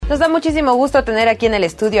Nos da muchísimo gusto tener aquí en el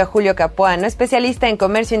estudio a Julio Capuano, especialista en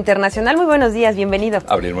comercio internacional. Muy buenos días, bienvenido.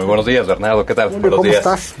 Abril, muy buenos días, Bernardo, ¿qué tal? Julio, buenos ¿cómo días.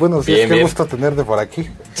 estás? Buenos días, bien. Qué gusto tenerte por aquí.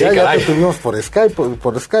 Sí, ya te tuvimos por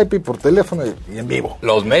Skype y por teléfono y en vivo.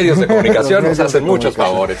 Los medios de comunicación nos hacen muchos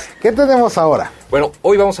favores. ¿Qué tenemos ahora? Bueno,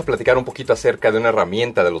 hoy vamos a platicar un poquito acerca de una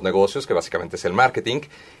herramienta de los negocios, que básicamente es el marketing,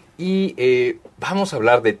 y vamos a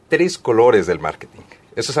hablar de 3 colores del marketing.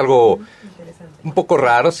 Eso es algo un poco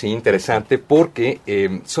raro, sí, interesante, porque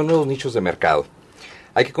son nuevos nichos de mercado.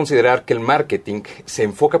 Hay que considerar que el marketing se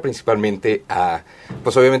enfoca principalmente a,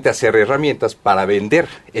 pues obviamente, hacer herramientas para vender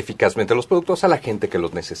eficazmente los productos a la gente que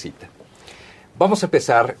los necesita. Vamos a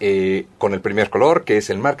empezar con el primer color, que es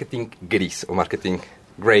el marketing gris, o marketing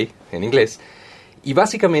gray en inglés, y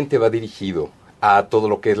básicamente va dirigido a todo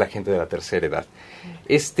lo que es la gente de la tercera edad.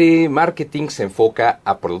 Este marketing se enfoca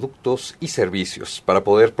a productos y servicios para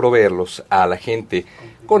poder proveerlos a la gente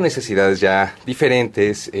con necesidades ya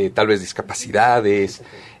diferentes, tal vez discapacidades,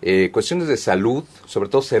 cuestiones de salud, sobre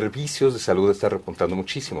todo servicios de salud está repuntando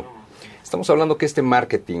muchísimo. Estamos hablando que este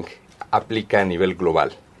marketing aplica a nivel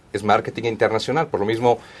global, es marketing internacional, por lo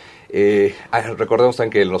mismo recordemos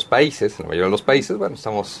también que en los países, en la mayoría de los países, bueno,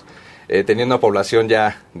 estamos teniendo una población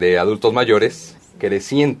ya de adultos mayores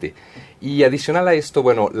creciente. Y adicional a esto,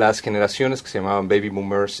 bueno, las generaciones que se llamaban Baby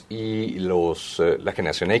Boomers y la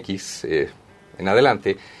generación X en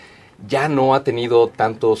adelante, ya no ha tenido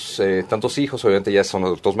tantos hijos, obviamente ya son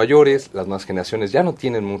adultos mayores, las nuevas generaciones ya no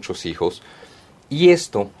tienen muchos hijos, y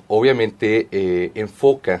esto obviamente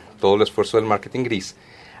enfoca todo el esfuerzo del marketing gris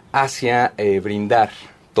hacia brindar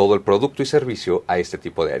todo el producto y servicio a este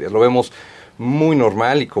tipo de áreas. Lo vemos muy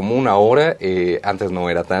normal y común ahora, antes no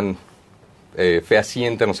era tan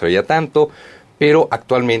fehaciente, no se veía tanto, pero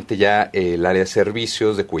actualmente ya el área de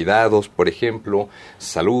servicios, de cuidados, por ejemplo,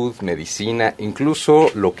 salud, medicina,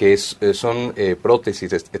 incluso lo que son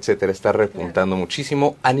prótesis, etcétera, está repuntando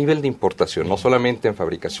muchísimo a nivel de importación, no solamente en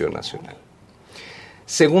fabricación nacional.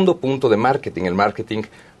 Segundo punto de marketing, el marketing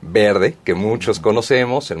verde, que muchos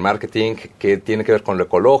conocemos, el marketing que tiene que ver con lo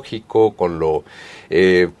ecológico, con lo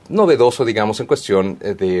novedoso, digamos, en cuestión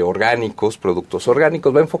de orgánicos, productos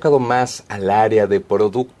orgánicos, va enfocado más al área de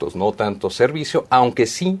productos, no tanto servicio, aunque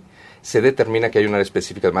sí se determina que hay una área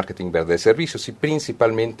específica de marketing verde de servicios y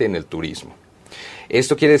principalmente en el turismo.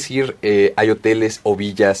 Esto quiere decir, hay hoteles o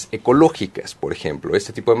villas ecológicas, por ejemplo.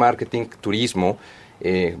 Este tipo de marketing, turismo,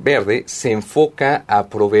 verde, se enfoca a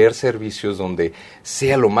proveer servicios donde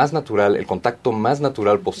sea lo más natural, el contacto más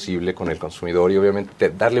natural posible con el consumidor y obviamente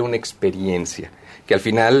darle una experiencia, que al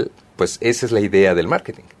final, pues esa es la idea del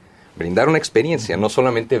marketing, brindar una experiencia, no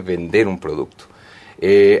solamente vender un producto.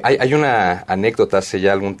 Hay una anécdota hace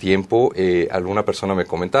ya algún tiempo, alguna persona me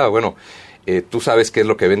comentaba, bueno, ¿tú sabes qué es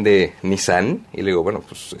lo que vende Nissan? Y le digo, bueno,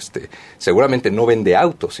 pues seguramente no vende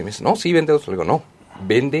autos. Y me dice, no, sí vende autos. Le digo, no,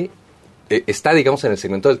 vende está, digamos, en el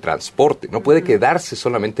segmento del transporte. No puede quedarse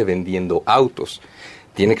solamente vendiendo autos.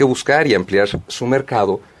 Tiene que buscar y ampliar su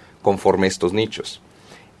mercado conforme a estos nichos.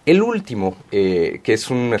 El último, que es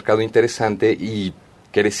un mercado interesante y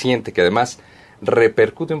creciente, que además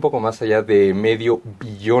repercute un poco más allá de $500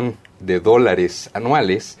 billion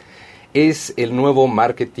anuales, es el nuevo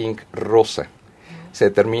marketing rosa. Se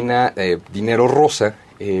determina dinero rosa.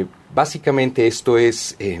 Básicamente esto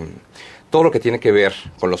es todo lo que tiene que ver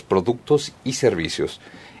con los productos y servicios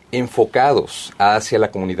enfocados hacia la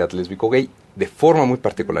comunidad lésbico-gay de forma muy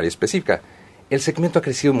particular y específica. El segmento ha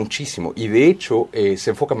crecido muchísimo y de hecho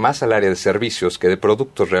se enfoca más al área de servicios que de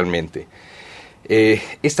productos realmente.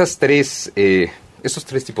 Estos tres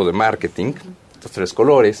tipos de marketing, estos 3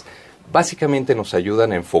 colores, básicamente nos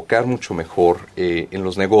ayudan a enfocar mucho mejor en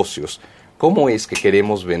los negocios cómo es que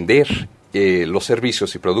queremos vender los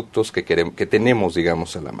servicios y productos que tenemos,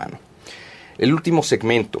 digamos, a la mano. El último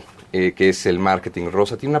segmento, que es el marketing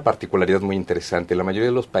rosa, tiene una particularidad muy interesante. La mayoría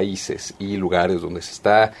de los países y lugares donde se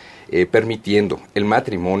está permitiendo el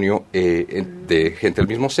matrimonio de gente del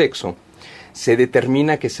mismo sexo, se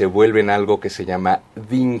determina que se vuelven algo que se llama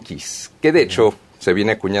dinkies, que de hecho se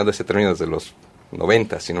viene acuñando ese término desde los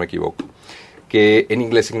 90, si no me equivoco, que en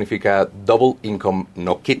inglés significa Double Income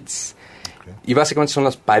No Kids. Okay. Y básicamente son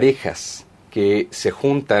las parejas que se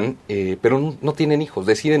juntan, pero no tienen hijos,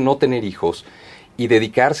 deciden no tener hijos y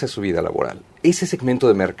dedicarse a su vida laboral. Ese segmento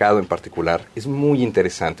de mercado en particular es muy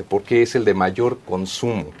interesante porque es el de mayor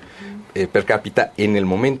consumo per cápita en el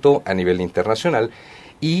momento a nivel internacional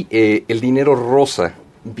y el dinero rosa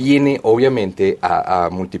viene obviamente a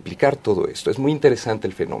multiplicar todo esto. Es muy interesante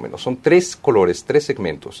el fenómeno. Son 3 colores, 3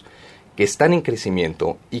 segmentos que están en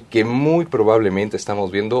crecimiento y que muy probablemente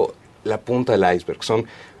estamos viendo la punta del iceberg. Son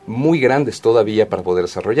muy grandes todavía para poder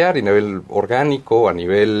desarrollar, a nivel orgánico, a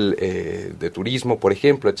nivel de turismo, por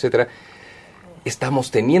ejemplo, etcétera. Estamos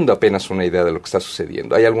teniendo apenas una idea de lo que está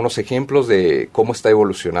sucediendo. Hay algunos ejemplos de cómo está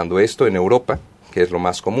evolucionando esto en Europa, que es lo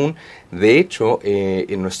más común. De hecho,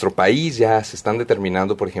 en nuestro país ya se están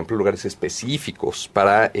determinando, por ejemplo, lugares específicos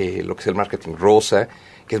para lo que es el marketing rosa,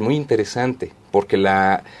 que es muy interesante, porque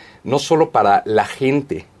no solo para la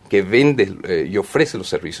gente que vende y ofrece los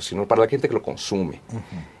servicios, sino para la gente que lo consume. Uh-huh.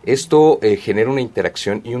 Esto genera una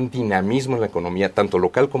interacción y un dinamismo en la economía, tanto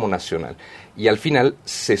local como nacional, y al final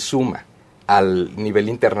se suma al nivel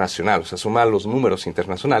internacional, o sea, suma a los números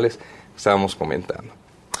internacionales que estábamos comentando.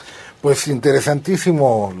 Pues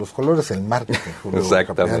interesantísimo los colores del marketing, Julio.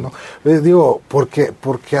 Exactamente. Digo, porque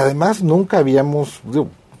además nunca habíamos...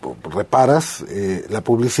 reparas, la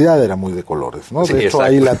publicidad era muy de colores, ¿no? Sí, de hecho, exacto.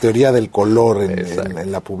 hay la teoría del color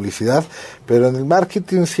en la publicidad, pero en el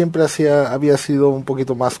marketing siempre había sido un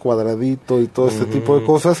poquito más cuadradito y todo este tipo de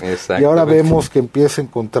cosas, y ahora vemos que empieza a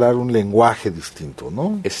encontrar un lenguaje distinto,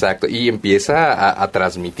 ¿no? Exacto, y empieza a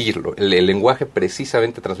transmitirlo, el lenguaje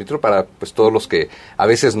precisamente transmitirlo para pues todos los que a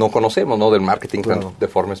veces no conocemos, ¿no? Del marketing claro. De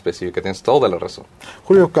forma específica, tienes toda la razón.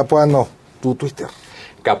 Julio Capuano, tu Twitter.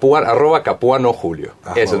 @Capuano Julio.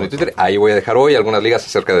 Ese es mi Twitter. Ahí voy a dejar hoy algunas ligas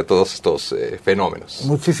acerca de todos estos fenómenos.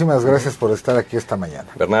 Muchísimas gracias por estar aquí esta mañana.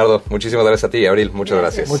 Bernardo, muchísimas gracias a ti. Abril, muchas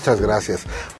gracias. Muchas gracias.